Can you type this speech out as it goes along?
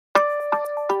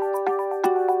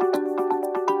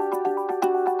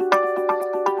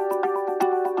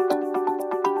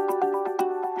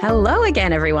Hello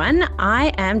again, everyone.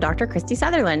 I am Dr. Christy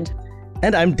Sutherland.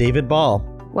 And I'm David Ball.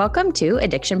 Welcome to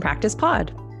Addiction Practice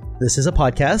Pod. This is a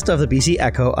podcast of the BC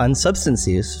Echo on substance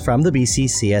use from the BC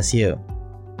CSU.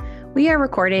 We are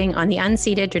recording on the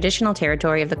unceded traditional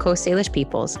territory of the Coast Salish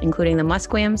peoples, including the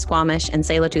Musqueam, Squamish, and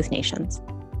Tsleil-Waututh nations.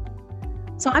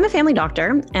 So I'm a family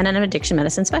doctor and an addiction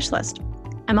medicine specialist.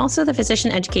 I'm also the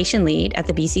physician education lead at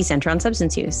the BC Centre on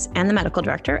Substance Use and the medical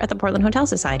director at the Portland Hotel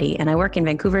Society, and I work in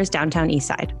Vancouver's downtown east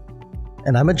side.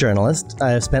 And I'm a journalist. I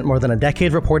have spent more than a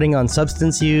decade reporting on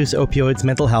substance use, opioids,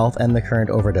 mental health, and the current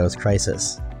overdose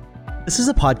crisis. This is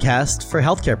a podcast for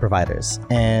healthcare providers,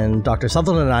 and Dr.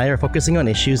 Sutherland and I are focusing on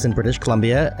issues in British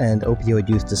Columbia and opioid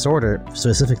use disorder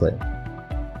specifically.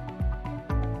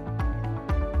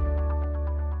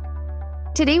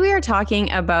 Today we are talking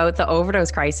about the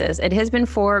overdose crisis. It has been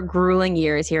 4 grueling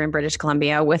years here in British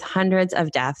Columbia with hundreds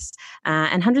of deaths,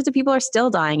 and hundreds of people are still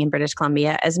dying in British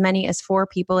Columbia. As many as 4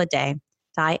 people a day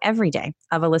die every day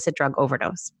of illicit drug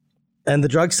overdose. And the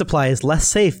drug supply is less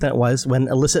safe than it was when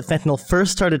illicit fentanyl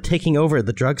first started taking over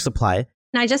the drug supply.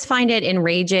 And I just find it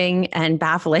enraging and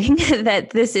baffling that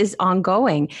this is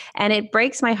ongoing. And it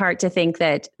breaks my heart to think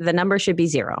that the number should be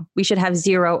 0. We should have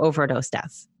 0 overdose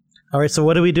deaths. All right, so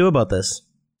what do we do about this?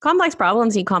 Complex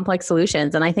problems need complex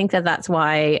solutions. And I think that that's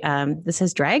why this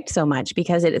has dragged so much,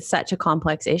 because it is such a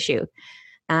complex issue.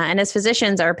 And as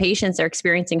physicians, our patients are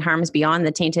experiencing harms beyond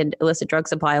the tainted illicit drug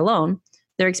supply alone.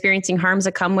 They're experiencing harms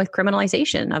that come with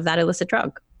criminalization of that illicit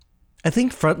drug. I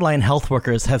think frontline health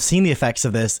workers have seen the effects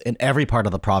of this in every part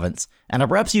of the province and are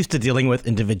perhaps used to dealing with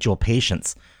individual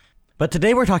patients. But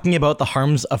today we're talking about the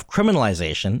harms of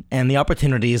criminalization and the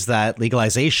opportunities that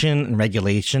legalization and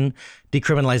regulation,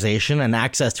 decriminalization, and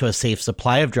access to a safe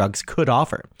supply of drugs could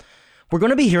offer. We're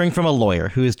going to be hearing from a lawyer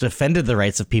who has defended the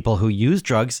rights of people who use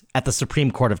drugs at the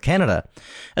Supreme Court of Canada,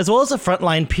 as well as a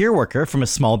frontline peer worker from a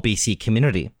small BC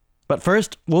community. But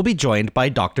first, we'll be joined by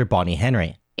Dr. Bonnie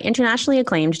Henry. Internationally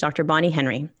acclaimed Dr. Bonnie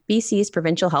Henry, BC's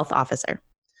Provincial Health Officer.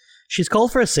 She's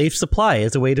called for a safe supply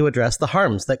as a way to address the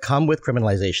harms that come with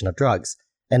criminalization of drugs,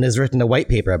 and has written a white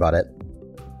paper about it.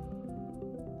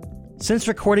 Since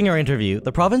recording our interview,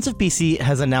 the province of BC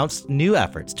has announced new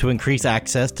efforts to increase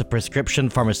access to prescription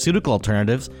pharmaceutical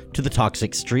alternatives to the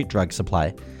toxic street drug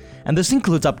supply. And this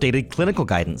includes updated clinical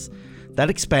guidance that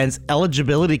expands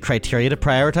eligibility criteria to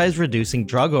prioritize reducing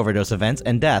drug overdose events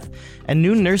and death, and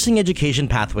new nursing education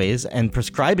pathways and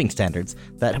prescribing standards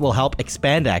that will help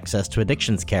expand access to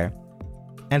addictions care.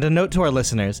 And a note to our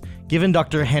listeners, given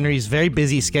Dr. Henry's very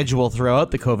busy schedule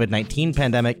throughout the COVID-19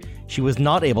 pandemic, she was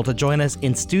not able to join us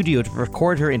in studio to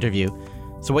record her interview.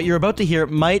 So what you're about to hear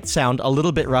might sound a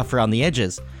little bit rough around the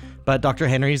edges, but Dr.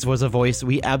 Henry's was a voice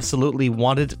we absolutely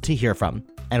wanted to hear from,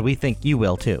 and we think you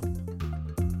will too.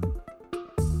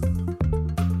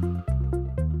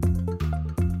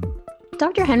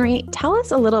 Dr. Henry, tell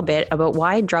us a little bit about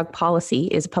why drug policy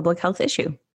is a public health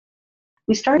issue.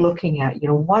 We started looking at,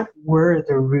 what were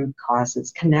the root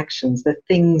causes, connections, the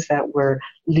things that were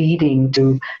leading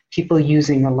to people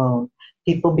using alone,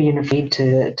 people being afraid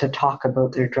to talk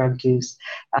about their drug use,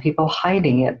 people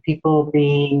hiding it, people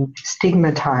being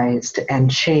stigmatized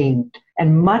and shamed.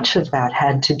 And much of that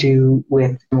had to do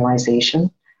with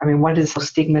criminalization. I mean, one of the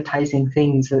stigmatizing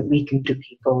things that we can do to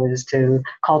people is to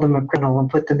call them a criminal and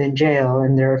put them in jail,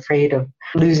 and they're afraid of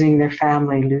losing their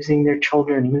family, losing their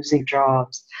children, losing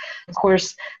jobs. Of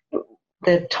course,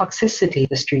 the toxicity of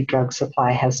the street drug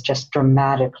supply has just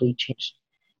dramatically changed.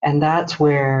 And that's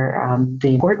where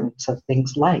the importance of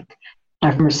things like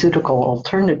a pharmaceutical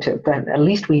alternative, that at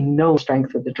least we know the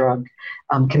strength of the drug,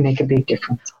 can make a big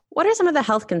difference. What are some of the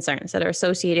health concerns that are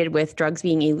associated with drugs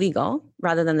being illegal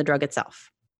rather than the drug itself?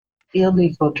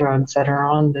 Illegal drugs that are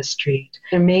on the street,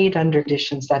 they're made under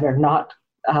conditions that are not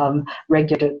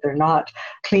regulated, they're not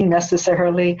clean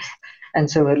necessarily.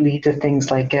 And so it leads to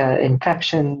things like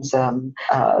infections,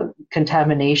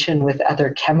 contamination with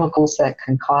other chemicals that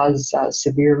can cause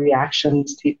severe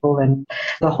reactions to people, and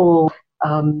the whole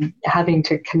having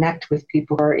to connect with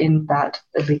people who are in that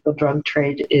illegal drug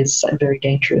trade is very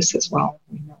dangerous as well.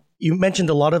 You mentioned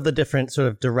a lot of the different sort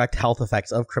of direct health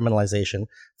effects of criminalization.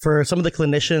 For some of the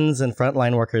clinicians and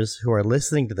frontline workers who are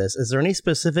listening to this, is there any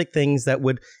specific things that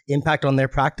would impact on their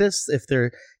practice if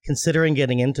they're considering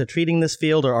getting into treating this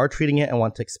field or are treating it and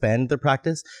want to expand their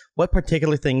practice? What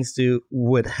particular things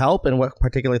would help, and what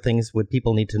particular things would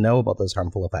people need to know about those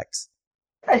harmful effects?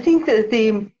 I think that the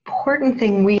important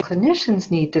thing we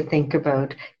clinicians need to think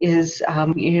about is,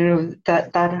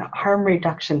 that harm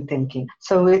reduction thinking.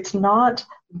 So it's not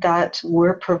that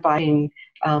we're providing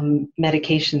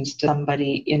medications to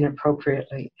somebody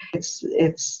inappropriately.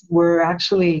 It's we're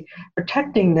actually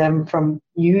protecting them from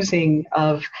using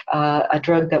of a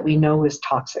drug that we know is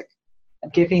toxic,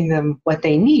 giving them what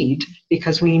they need,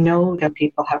 because we know that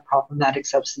people have problematic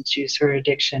substance use or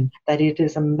addiction, that it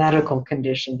is a medical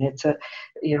condition. It's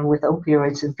with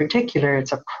opioids in particular,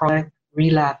 it's a chronic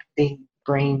relapsing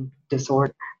brain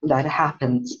disorder that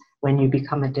happens when you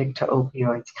become addicted to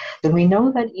opioids. And we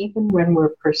know that even when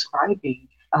we're prescribing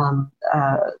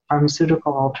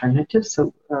pharmaceutical alternatives,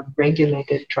 so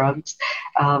regulated drugs,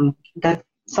 that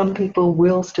some people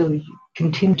will still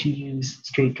continue to use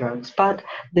street drugs, but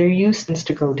their use tends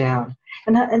to go down.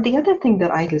 And the other thing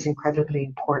that I think is incredibly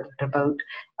important about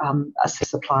a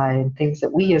supply and things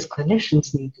that we as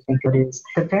clinicians need to think of is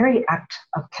the very act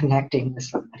of connecting with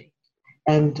somebody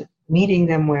and meeting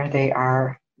them where they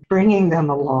are, bringing them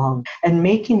along and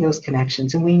making those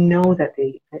connections. And we know that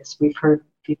as we've heard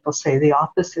people say, the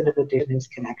opposite of addiction is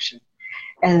connection.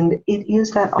 And it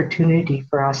is that opportunity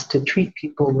for us to treat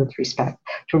people with respect,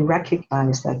 to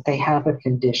recognize that they have a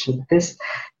condition,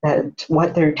 that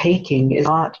what they're taking is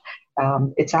not,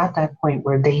 it's at that point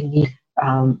where they need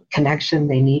connection,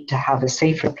 they need to have a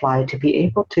safe supply to be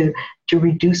able to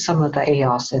reduce some of the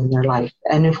chaos in their life.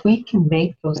 And if we can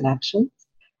make those connections,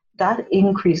 that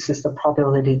increases the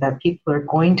probability that people are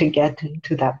going to get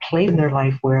into that place in their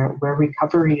life where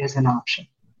recovery is an option.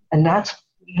 And that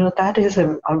is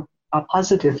a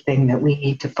positive thing that we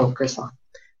need to focus on.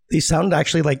 These sound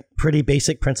actually like pretty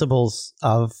basic principles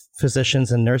of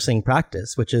physicians and nursing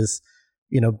practice, which is,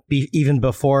 even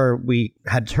before we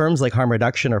had terms like harm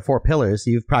reduction or 4 pillars,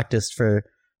 you've practiced for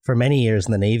many years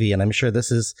in the Navy. And I'm sure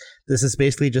this is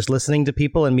basically just listening to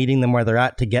people and meeting them where they're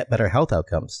at to get better health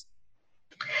outcomes.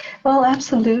 Well,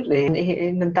 absolutely.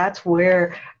 And that's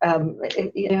where,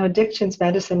 addictions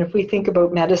medicine, if we think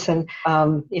about medicine,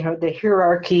 the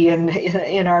hierarchy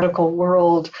in our medical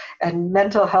world, and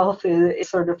mental health is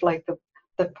sort of like the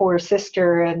poor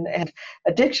sister, and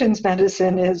addictions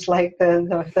medicine is like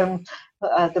the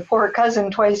poor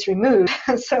cousin twice removed.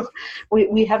 So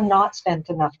we have not spent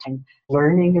enough time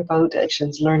learning about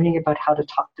addictions, learning about how to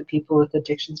talk to people with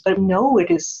addictions. But no, it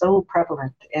is so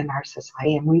prevalent in our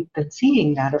society. And we've been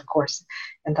seeing that, of course,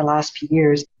 in the last few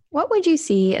years. What would you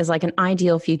see as like an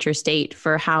ideal future state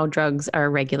for how drugs are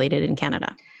regulated in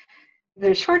Canada?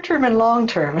 The short term and long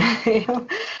term,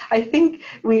 I think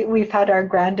we've had our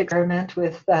grand experiment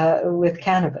with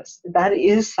cannabis. That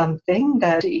is something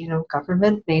that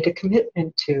government made a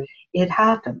commitment to. It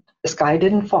happened. The sky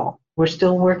didn't fall. We're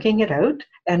still working it out,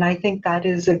 and I think that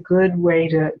is a good way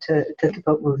to think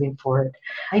about moving forward.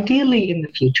 Ideally, in the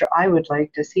future, I would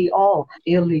like to see all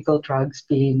illegal drugs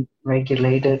being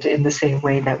regulated in the same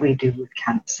way that we do with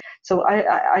cannabis. So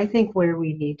I think where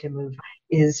we need to move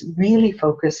is really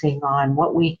focusing on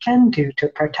what we can do to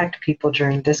protect people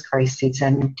during this crisis,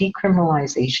 and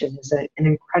decriminalization is an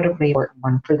incredibly important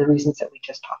one for the reasons that we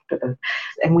just talked about.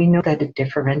 And we know that it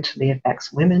differentially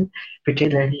affects women,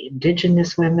 particularly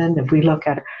Indigenous women. If we look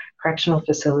at correctional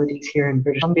facilities here in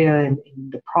British Columbia and in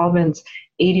the province,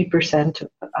 80%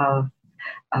 of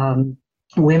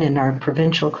women in our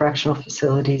provincial correctional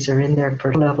facilities are in there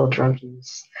for level drug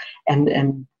use,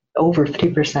 and over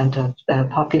 50% of the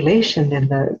population in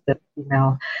the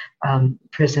female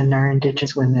prison are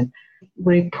Indigenous women.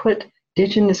 We put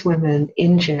Indigenous women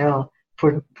in jail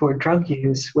for drug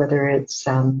use, whether it's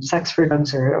sex for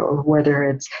drugs or whether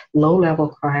it's low-level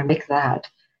crime like that.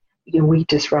 We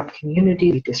disrupt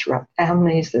community, we disrupt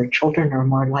families, their children are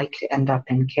more likely to end up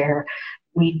in care.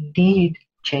 We need to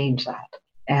change that.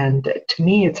 And to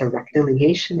me, it's a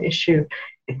reconciliation issue,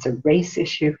 it's a race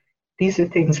issue. These are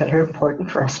things that are important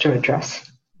for us to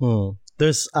address.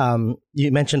 There's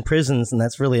you mentioned prisons, and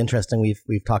that's really interesting.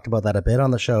 We've talked about that a bit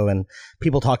on the show, and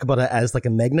people talk about it as like a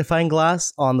magnifying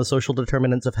glass on the social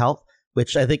determinants of health,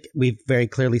 which I think we've very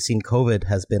clearly seen COVID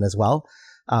has been as well.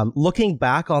 Looking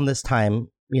back on this time,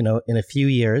 in a few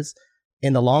years,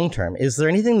 in the long term, is there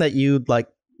anything that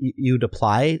you'd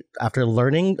apply after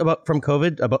learning from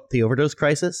COVID about the overdose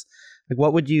crisis? Like,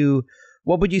 what would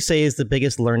you say is the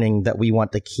biggest learning that we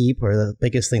want to keep, or the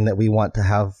biggest thing that we want to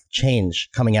have change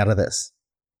coming out of this?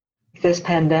 This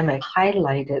pandemic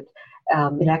highlighted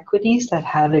inequities that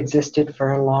have existed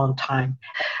for a long time.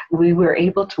 We were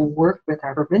able to work with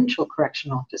our provincial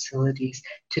correctional facilities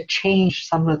to change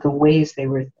some of the ways they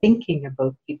were thinking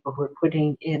about people who were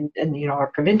putting in our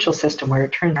provincial system, where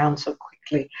it turned around so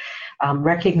quickly,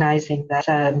 recognizing that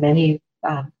many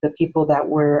the people that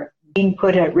were being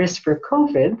put at risk for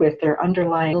COVID with their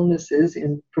underlying illnesses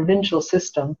in provincial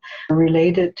system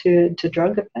related to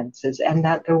drug offenses, and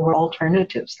that there were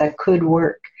alternatives that could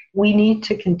work. We need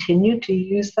to continue to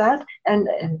use that, and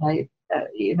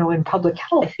in public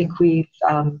health, I think we've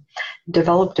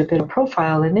developed a bit of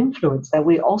profile and influence that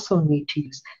we also need to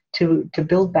use to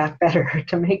build back better,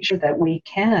 to make sure that we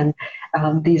can,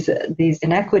 these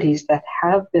inequities that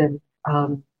have been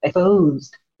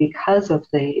exposed because of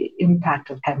the impact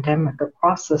of pandemic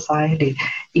across society,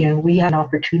 we have an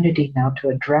opportunity now to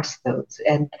address those.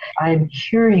 And I'm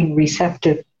hearing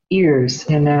receptive ears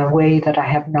in a way that I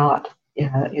have not in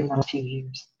the last few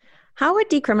years. How would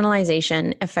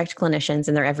decriminalization affect clinicians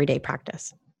in their everyday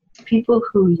practice? People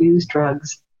who use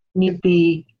drugs need to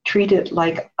be treated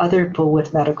like other people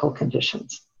with medical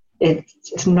conditions.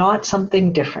 It's not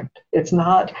something different. It's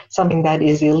not something that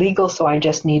is illegal, so I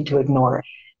just need to ignore it.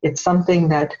 It's something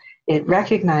that it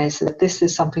recognizes that this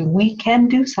is something we can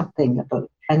do something about,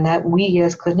 and that we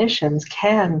as clinicians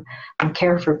can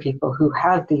care for people who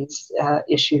have these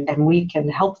issues, and we can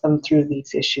help them through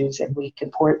these issues, and we can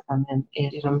support them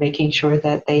in making sure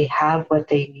that they have what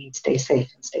they need, stay safe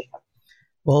and stay healthy.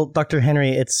 Well, Dr.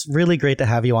 Henry, it's really great to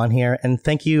have you on here. And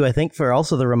thank you, I think, for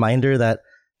also the reminder that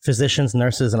physicians,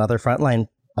 nurses, and other frontline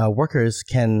workers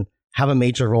can have a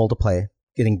major role to play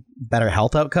getting better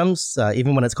health outcomes,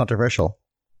 even when it's controversial.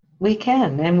 We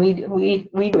can, and we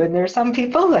do. And there are some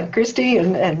people like Christy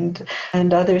and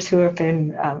others who have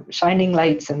been shining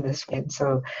lights in this way. And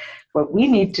so what we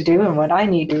need to do, and what I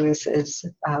need to do, is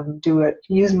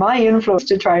use my influence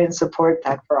to try and support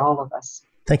that for all of us.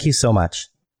 Thank you so much.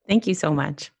 Thank you so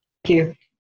much. Thank you.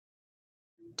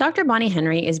 Dr. Bonnie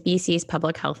Henry is BC's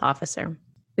Public Health Officer.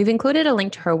 We've included a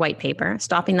link to her white paper,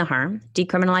 Stopping the Harm,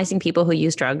 Decriminalizing People Who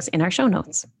Use Drugs, in our show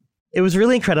notes. It was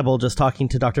really incredible just talking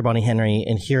to Dr. Bonnie Henry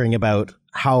and hearing about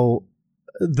how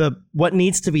what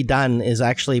needs to be done is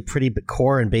actually pretty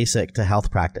core and basic to health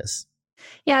practice.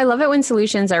 Yeah, I love it when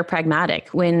solutions are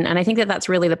pragmatic, and I think that that's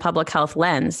really the public health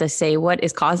lens to say what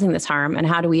is causing this harm and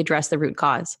how do we address the root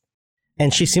cause.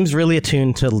 And she seems really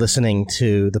attuned to listening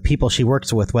to the people she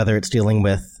works with, whether it's dealing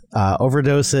with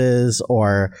overdoses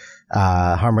or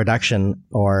harm reduction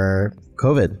or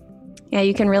COVID. Yeah,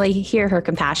 you can really hear her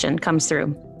compassion comes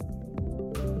through.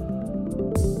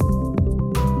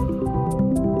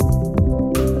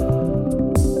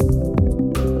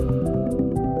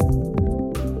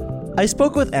 I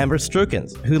spoke with Amber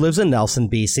Strookins, who lives in Nelson,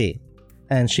 BC,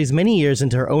 and she's many years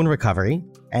into her own recovery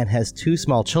and has 2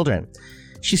 small children.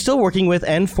 She's still working with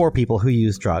and for people who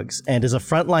use drugs, and is a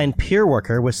frontline peer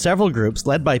worker with several groups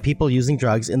led by people using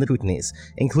drugs in the Kootenays,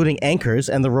 including Anchors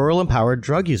and the Rural Empowered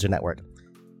Drug User Network.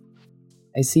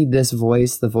 I see this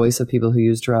voice, the voice of people who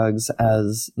use drugs,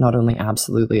 as not only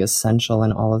absolutely essential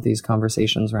in all of these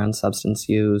conversations around substance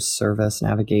use, service,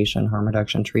 navigation, harm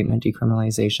reduction, treatment,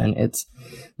 decriminalization.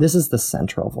 This is the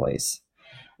central voice.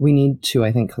 We need to,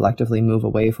 I think, collectively move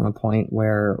away from a point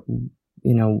where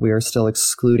we're still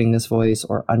excluding this voice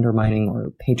or undermining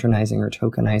or patronizing or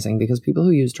tokenizing, because people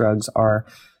who use drugs are,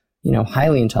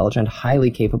 highly intelligent,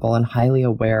 highly capable, and highly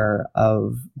aware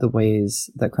of the ways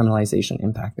that criminalization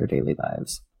impact their daily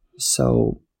lives.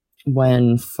 So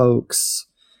when folks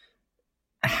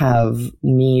have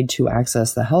need to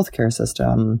access the healthcare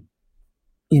system,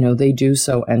 they do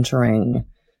so entering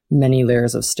many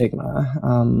layers of stigma,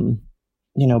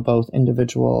 both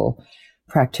individual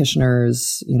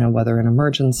practitioners, whether in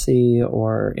emergency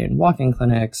or in walk-in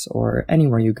clinics or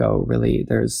anywhere you go, really,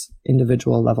 there's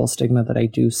individual level stigma that I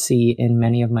do see in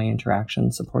many of my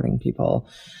interactions supporting people.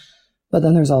 But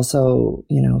then there's also,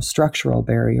 structural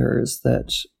barriers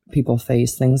that people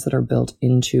face, things that are built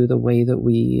into the way that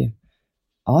we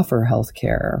offer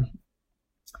healthcare.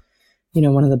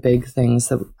 One of the big things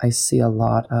that I see a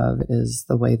lot of is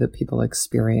the way that people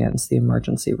experience the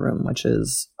emergency room, which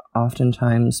is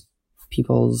oftentimes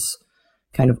people's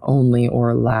kind of only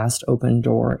or last open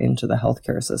door into the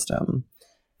healthcare system.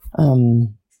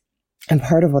 And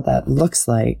part of what that looks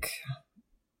like,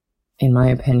 in my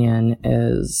opinion,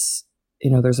 is,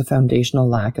 there's a foundational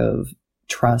lack of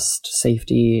trust,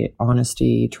 safety,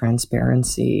 honesty,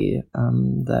 transparency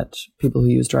that people who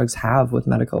use drugs have with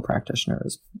medical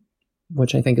practitioners,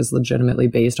 which I think is legitimately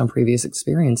based on previous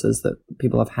experiences that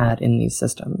people have had in these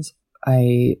systems.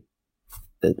 I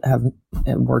have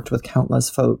worked with countless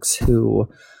folks who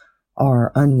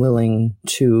are unwilling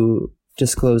to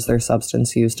disclose their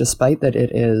substance use, despite that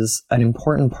it is an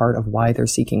important part of why they're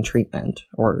seeking treatment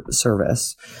or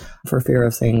service, for fear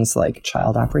of things like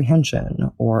child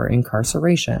apprehension or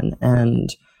incarceration. And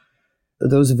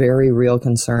those very real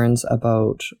concerns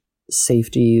about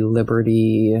safety,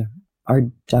 liberty, are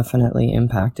definitely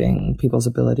impacting people's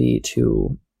ability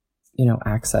to,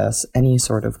 access any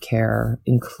sort of care,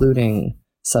 including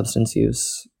substance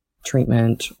use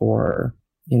treatment or,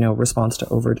 response to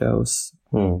overdose.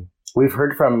 We've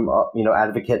heard from,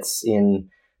 advocates in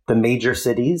the major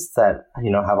cities that,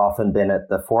 have often been at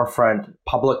the forefront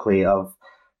publicly of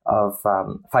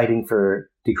fighting for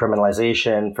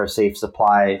decriminalization, for safe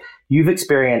supply. You've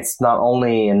experienced not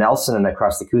only in Nelson and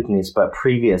across the Kootenays, but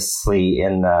previously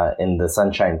in the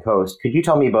Sunshine Coast. Could you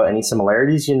tell me about any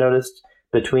similarities you noticed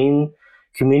between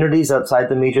communities outside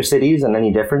the major cities and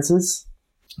any differences?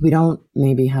 We don't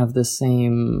maybe have the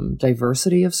same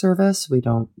diversity of service. We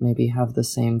don't maybe have the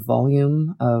same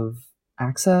volume of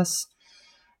access.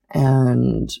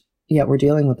 And yet we're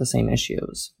dealing with the same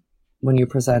issues. When you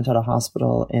present at a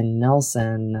hospital in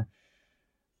Nelson,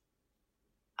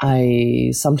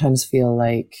 I sometimes feel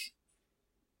like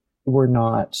we're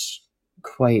not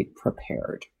quite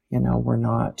prepared. We're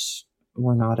not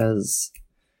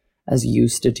as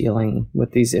used to dealing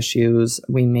with these issues.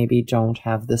 We maybe don't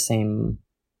have the same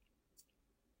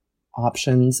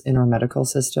options in our medical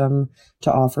system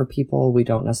to offer people. We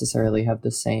don't necessarily have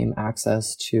the same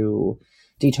access to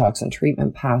detox and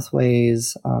treatment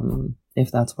pathways,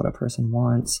 if that's what a person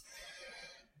wants.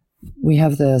 We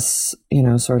have this,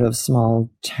 sort of small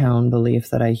town belief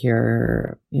that I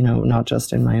hear, not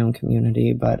just in my own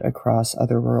community, but across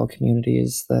other rural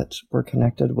communities that we're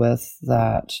connected with,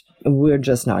 that we're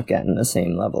just not getting the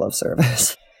same level of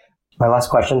service. My last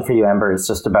question for you, Amber, is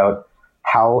just about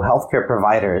how healthcare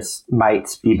providers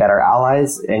might be better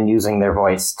allies in using their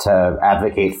voice to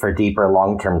advocate for deeper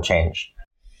long-term change.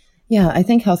 Yeah, I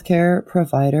think healthcare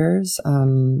providers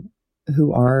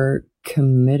who are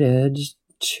committed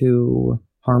to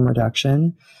harm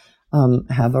reduction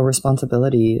have a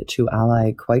responsibility to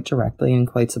ally quite directly and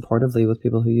quite supportively with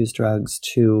people who use drugs,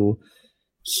 to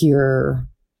hear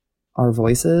our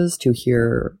voices, to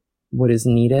hear what is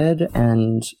needed,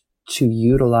 and to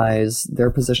utilize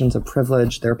their positions of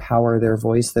privilege, their power, their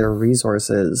voice, their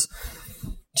resources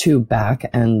to back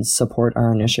and support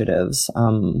our initiatives.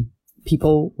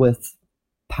 People with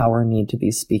power need to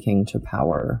be speaking to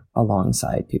power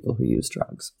alongside people who use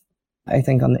drugs. I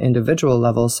think on the individual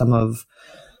level, some of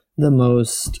the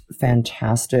most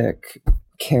fantastic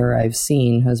care I've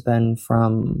seen has been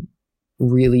from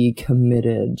really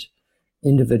committed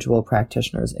individual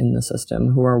practitioners in the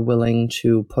system who are willing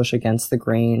to push against the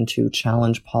grain, to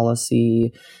challenge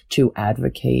policy, to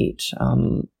advocate.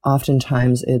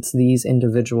 Oftentimes, it's these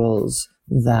individuals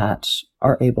that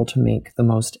are able to make the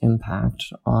most impact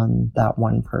on that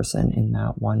one person in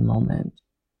that one moment.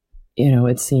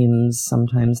 It seems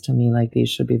sometimes to me like these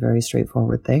should be very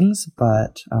straightforward things,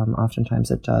 but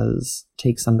oftentimes it does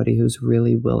take somebody who's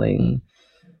really willing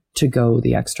to go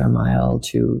the extra mile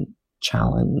to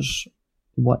challenge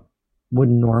what would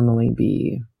normally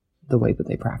be the way that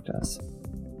they practice.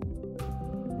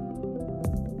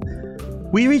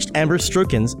 We reached Amber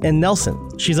Strukins in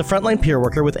Nelson. She's a frontline peer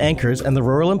worker with Anchors and the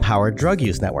Rural Empowered Drug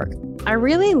Use Network. I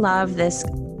really love this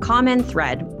common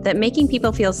thread that making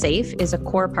people feel safe is a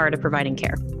core part of providing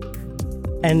care.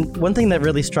 And one thing that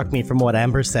really struck me from what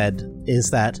Amber said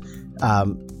is that,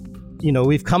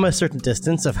 we've come a certain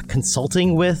distance of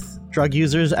consulting with drug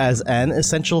users as an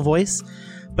essential voice.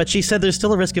 But she said there's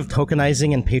still a risk of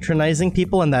tokenizing and patronizing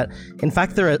people, and that, in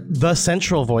fact, they're the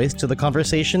central voice to the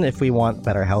conversation if we want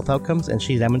better health outcomes, and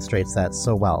she demonstrates that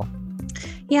so well.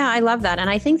 Yeah, I love that. And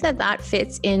I think that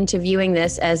fits into viewing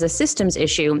this as a systems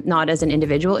issue, not as an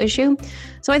individual issue.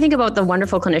 So I think about the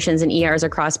wonderful clinicians in ERs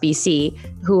across BC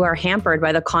who are hampered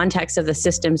by the context of the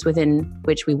systems within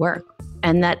which we work,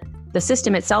 and that the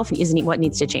system itself isn't what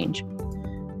needs to change.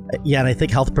 Yeah, and I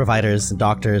think health providers and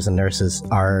doctors and nurses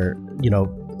are,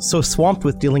 so swamped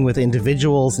with dealing with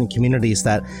individuals and communities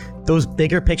that those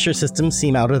bigger picture systems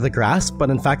seem out of the grasp. But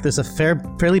in fact, there's a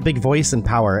fairly big voice and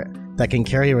power that can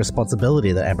carry a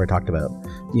responsibility that Amber talked about,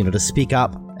 to speak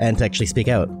up and to actually speak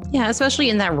out. Yeah, especially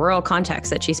in that rural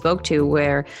context that she spoke to,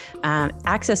 where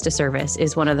access to service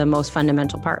is one of the most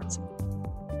fundamental parts.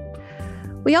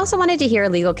 We also wanted to hear a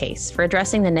legal case for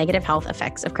addressing the negative health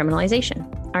effects of criminalization.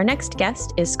 Our next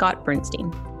guest is Scott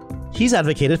Bernstein. He's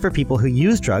advocated for people who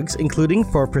use drugs, including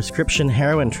for prescription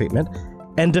heroin treatment,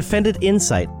 and defended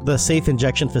Insight, the safe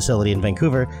injection facility in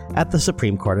Vancouver, at the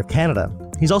Supreme Court of Canada.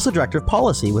 He's also Director of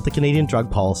Policy with the Canadian Drug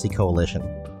Policy Coalition.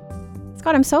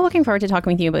 Scott, I'm so looking forward to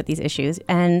talking with you about these issues.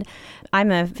 And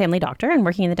I'm a family doctor and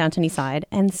working in the Downtown East Side.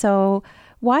 And so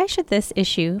why should this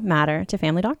issue matter to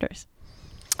family doctors?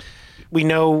 We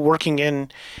know working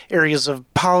in areas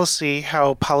of policy,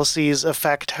 how policies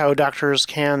affect how doctors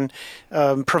can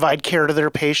provide care to their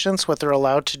patients, what they're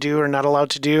allowed to do or not allowed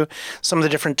to do, some of the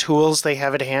different tools they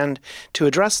have at hand to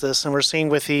address this. And we're seeing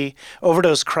with the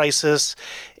overdose crisis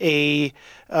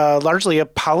largely a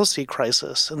policy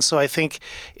crisis. And so I think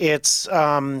it's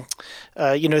an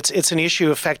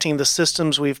issue affecting the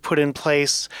systems we've put in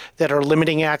place that are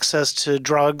limiting access to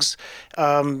drugs,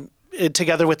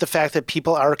 together with the fact that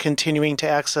people are continuing to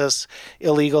access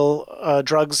illegal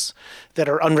drugs that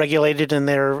are unregulated and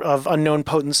they're of unknown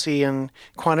potency and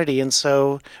quality.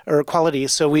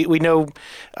 So we know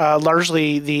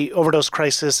largely the overdose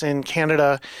crisis in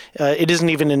Canada, it isn't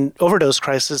even an overdose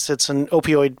crisis, it's an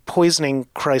opioid poisoning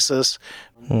crisis.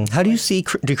 How do you see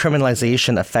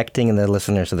decriminalization affecting the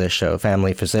listeners of this show,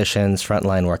 family physicians,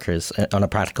 frontline workers, on a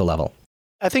practical level?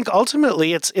 I think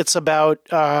ultimately it's about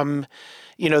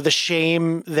the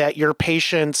shame that your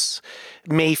patients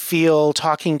may feel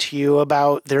talking to you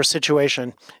about their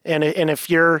situation. And if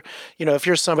you're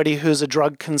somebody who's a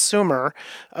drug consumer,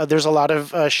 there's a lot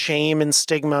of shame and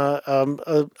stigma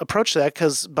approach to that,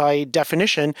 because by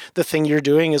definition, the thing you're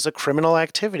doing is a criminal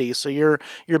activity. So you're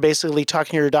basically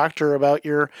talking to your doctor about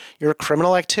your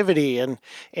criminal activity,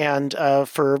 and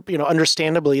for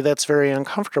understandably, that's very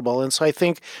uncomfortable. And so I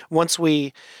think once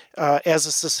we as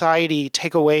a society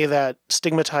take away that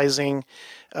stigmatizing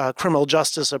criminal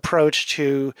justice approach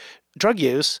to drug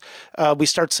use, we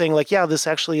start saying this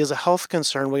actually is a health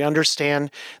concern. We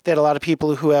understand that a lot of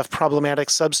people who have problematic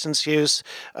substance use,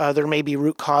 there may be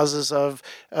root causes of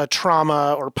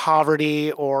trauma or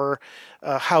poverty or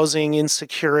housing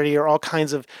insecurity or all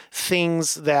kinds of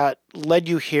things that led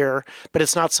you here, but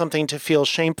it's not something to feel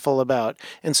shameful about.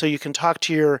 And so you can talk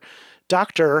to your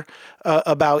doctor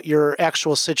about your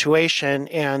actual situation.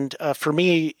 And for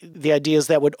me, the idea is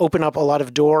that would open up a lot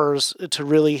of doors to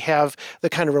really have the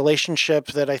kind of relationship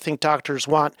that I think doctors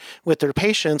want with their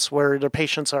patients, where their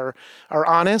patients are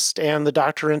honest and the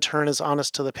doctor in turn is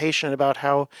honest to the patient about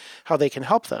how they can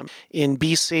help them. In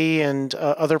BC and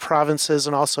other provinces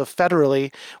and also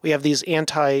federally, we have these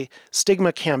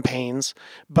anti-stigma campaigns,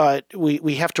 but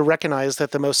we have to recognize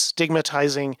that the most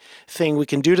stigmatizing thing we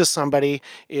can do to somebody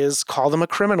is call them a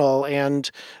criminal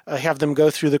and have them go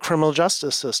through the criminal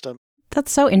justice system.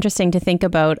 That's so interesting to think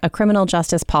about a criminal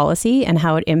justice policy and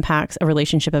how it impacts a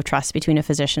relationship of trust between a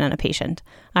physician and a patient.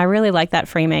 I really like that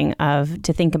framing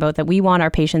to think about that we want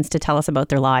our patients to tell us about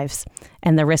their lives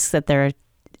and the risks that they're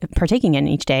partaking in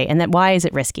each day, and that why is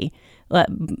it risky? A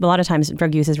lot of times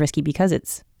drug use is risky because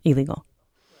it's illegal.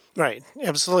 Right,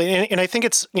 absolutely. And I think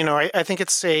it's, I think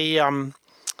it's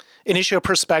an issue of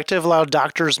perspective. A lot of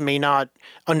doctors may not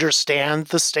understand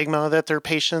the stigma that their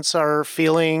patients are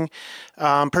feeling,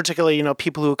 particularly,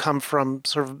 people who come from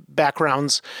sort of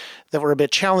backgrounds that were a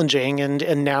bit challenging,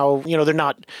 and now, they're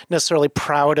not necessarily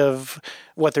proud of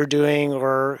what they're doing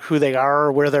or who they are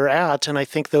or where they're at. And I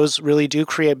think those really do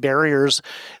create barriers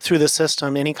through the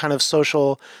system, any kind of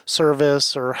social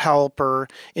service or help or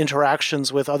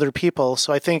interactions with other people.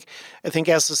 So I think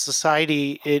as a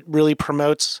society, it really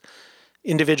promotes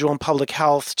individual and public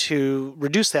health to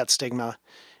reduce that stigma.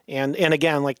 And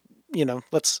again,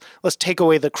 let's take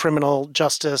away the criminal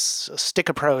justice stick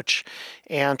approach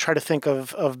and try to think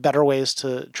of better ways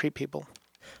to treat people.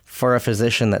 For a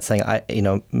physician that's saying,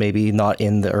 maybe not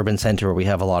in the urban center where we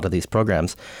have a lot of these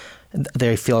programs,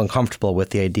 they feel uncomfortable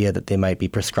with the idea that they might be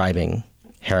prescribing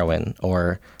heroin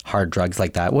or hard drugs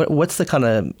like that. What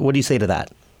do you say to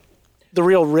that? The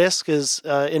real risk is,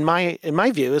 in my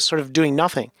view, is sort of doing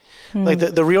nothing. Like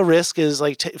the real risk is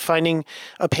finding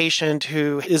a patient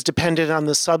who is dependent on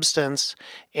the substance,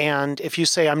 and if you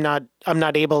say I'm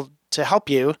not able to help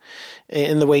you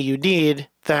in the way you need,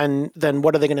 then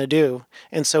what are they going to do?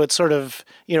 And so it's sort of,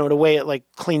 in a way it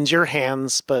cleans your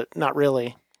hands, but not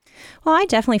really. Well, I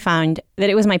definitely found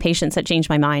that it was my patients that changed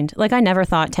my mind. I never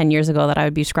thought 10 years ago that I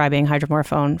would be prescribing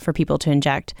hydromorphone for people to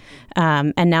inject.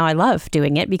 And now I love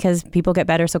doing it because people get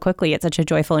better so quickly. It's such a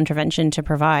joyful intervention to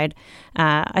provide.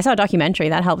 I saw a documentary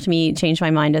that helped me change my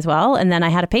mind as well. And then I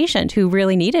had a patient who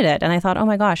really needed it. And I thought, oh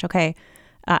my gosh, okay,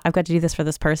 I've got to do this for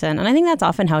this person. And I think that's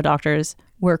often how doctors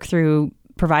work through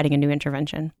providing a new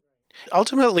intervention.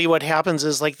 Ultimately, what happens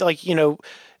is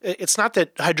it's not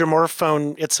that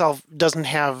hydromorphone itself doesn't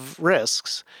have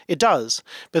risks. It does,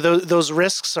 but those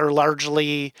risks are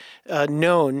largely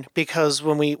known because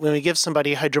when we give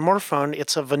somebody hydromorphone,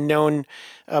 it's of a known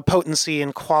potency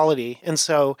and quality. And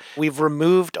so we've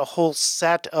removed a whole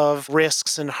set of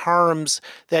risks and harms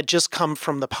that just come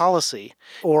from the policy.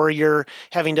 Or you're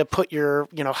having to put your,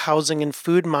 housing and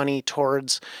food money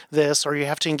towards this, or you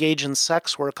have to engage in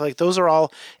sex work. Like those are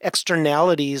all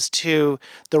externalities to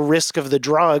the risk of the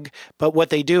drug. But what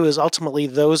they do is ultimately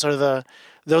those are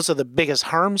the biggest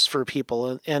harms for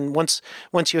people. And once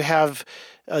you have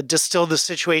distilled the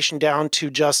situation down to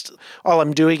just all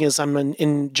I'm doing is I'm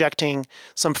injecting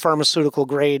some pharmaceutical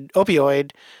grade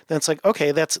opioid, then it's like,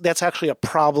 okay, that's actually a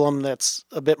problem that's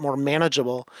a bit more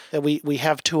manageable, that we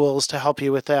have tools to help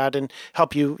you with that and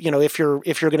help you, if you're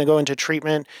going to go into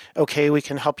treatment, okay, we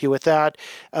can help you with that.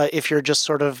 If you're just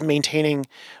sort of maintaining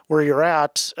where you're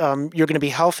at, you're going to be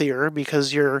healthier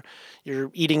because you're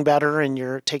eating better and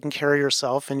you're taking care of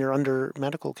yourself and you're under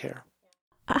medical care.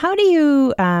 How do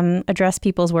you address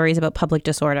people's worries about public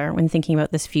disorder when thinking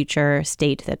about this future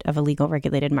state of a legal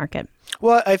regulated market?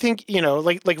 Well, I think,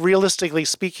 like realistically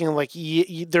speaking, like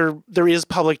there is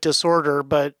public disorder,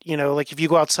 but, like if you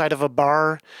go outside of a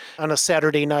bar on a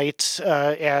Saturday night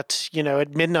at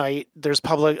midnight, there's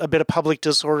a bit of public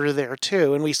disorder there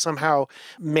too. And we somehow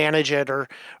manage it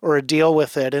or deal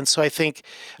with it. And so I think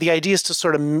the idea is to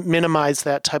sort of minimize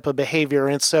that type of behavior.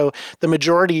 And so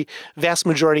the vast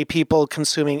majority of people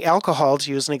consuming alcohol, to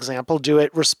use an example, do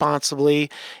it responsibly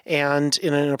and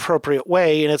in an appropriate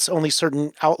way. And it's only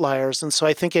certain outliers. And so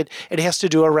I think it has to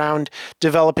do around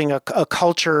developing a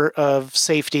culture of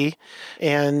safety.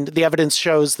 And the evidence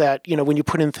shows that, when you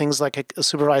put in things like a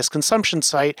supervised consumption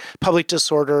site, public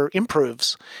disorder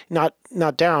improves, not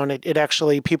down. It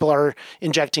actually, people are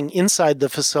injecting inside the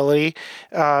facility.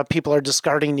 People are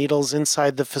discarding needles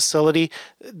inside the facility.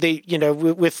 They,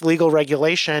 with legal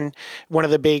regulation, one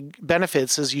of the big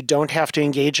benefits is you don't have to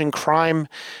engage in crime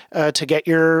to get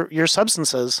your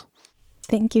substances.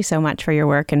 Thank you so much for your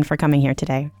work and for coming here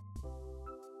today.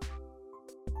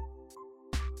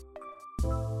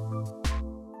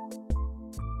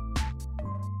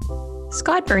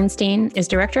 Scott Bernstein is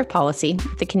Director of Policy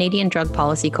at the Canadian Drug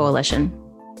Policy Coalition.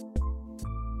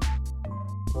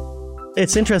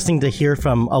 It's interesting to hear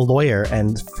from a lawyer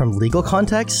and from legal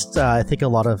context. I think a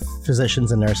lot of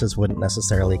physicians and nurses wouldn't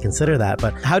necessarily consider that,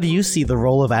 but how do you see the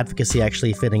role of advocacy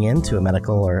actually fitting into a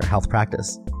medical or health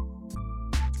practice?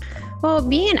 Well,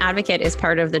 being an advocate is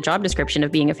part of the job description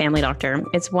of being a family doctor.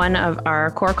 It's one of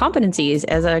our core competencies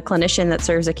as a clinician that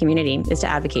serves a community, is to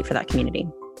advocate for that community.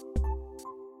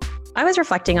 I was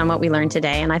reflecting on what we learned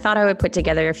today, and I thought I would put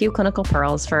together a few clinical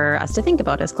pearls for us to think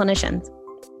about as clinicians.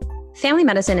 Family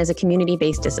medicine is a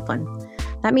community-based discipline.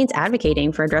 That means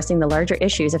advocating for addressing the larger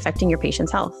issues affecting your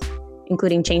patient's health,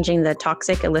 including changing the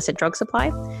toxic illicit drug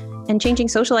supply and changing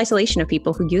social isolation of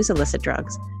people who use illicit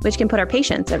drugs, which can put our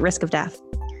patients at risk of death.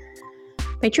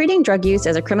 By treating drug use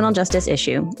as a criminal justice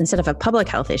issue instead of a public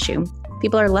health issue,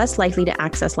 people are less likely to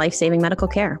access life-saving medical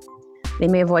care. They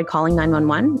may avoid calling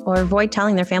 911 or avoid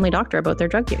telling their family doctor about their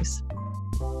drug use.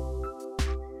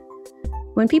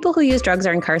 When people who use drugs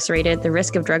are incarcerated, the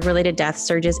risk of drug-related death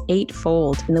surges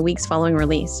 8-fold in the weeks following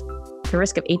release. The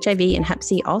risk of HIV and Hep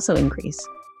C also increase.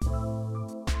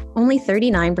 Only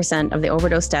 39% of the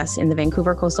overdose deaths in the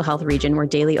Vancouver Coastal Health region were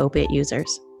daily opiate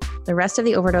users. The rest of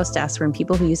the overdose deaths were in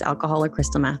people who use alcohol or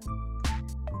crystal meth.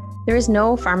 There is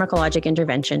no pharmacologic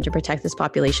intervention to protect this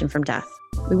population from death.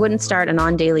 We wouldn't start a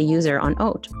non-daily user on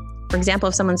OAT. For example,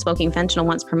 if someone's smoking fentanyl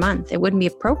once per month, it wouldn't be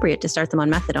appropriate to start them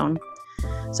on methadone.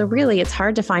 So really, it's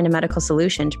hard to find a medical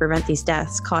solution to prevent these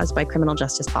deaths caused by criminal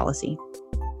justice policy.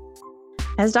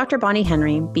 As Dr. Bonnie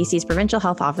Henry, BC's Provincial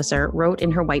Health Officer, wrote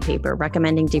in her white paper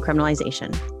recommending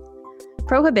decriminalization,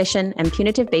 prohibition and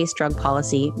punitive-based drug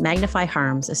policy magnify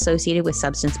harms associated with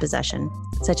substance possession,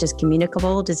 such as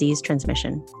communicable disease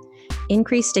transmission,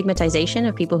 increased stigmatization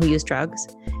of people who use drugs,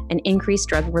 and increased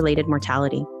drug-related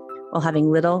mortality, while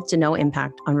having little to no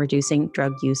impact on reducing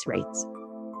drug use rates.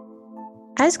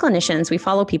 As clinicians, we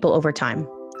follow people over time,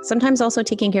 sometimes also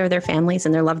taking care of their families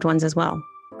and their loved ones as well.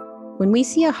 When we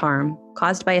see a harm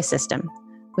caused by a system,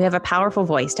 we have a powerful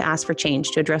voice to ask for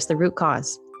change to address the root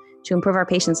cause, to improve our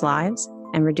patients' lives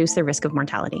and reduce the risk of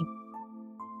mortality.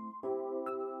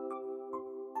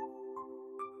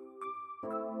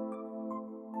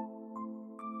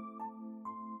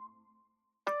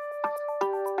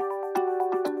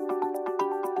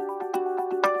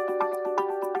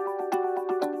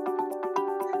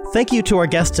 Thank you to our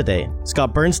guests today,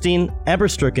 Scott Bernstein, Amber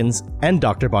Strukens, and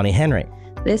Dr. Bonnie Henry.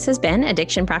 This has been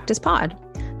Addiction Practice Pod.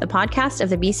 the podcast of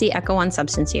the BC Echo on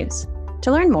Substance Use.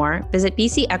 To learn more, visit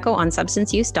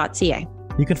bcechoonsubstanceuse.ca.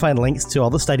 You can find links to all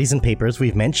the studies and papers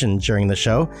we've mentioned during the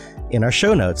show in our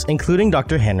show notes, including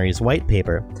Dr. Henry's white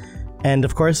paper. And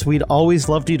of course, we'd always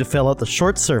love you to fill out the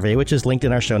short survey, which is linked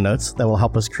in our show notes, that will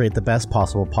help us create the best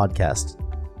possible podcast.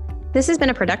 This has been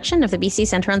a production of the BC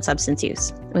Centre on Substance Use.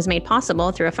 It was made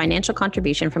possible through a financial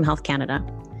contribution from Health Canada.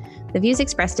 The views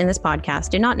expressed in this podcast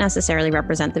do not necessarily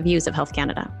represent the views of Health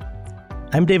Canada.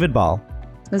 I'm David Ball.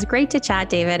 It was great to chat,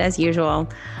 David, as usual.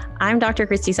 I'm Dr.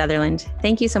 Christy Sutherland.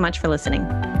 Thank you so much for listening.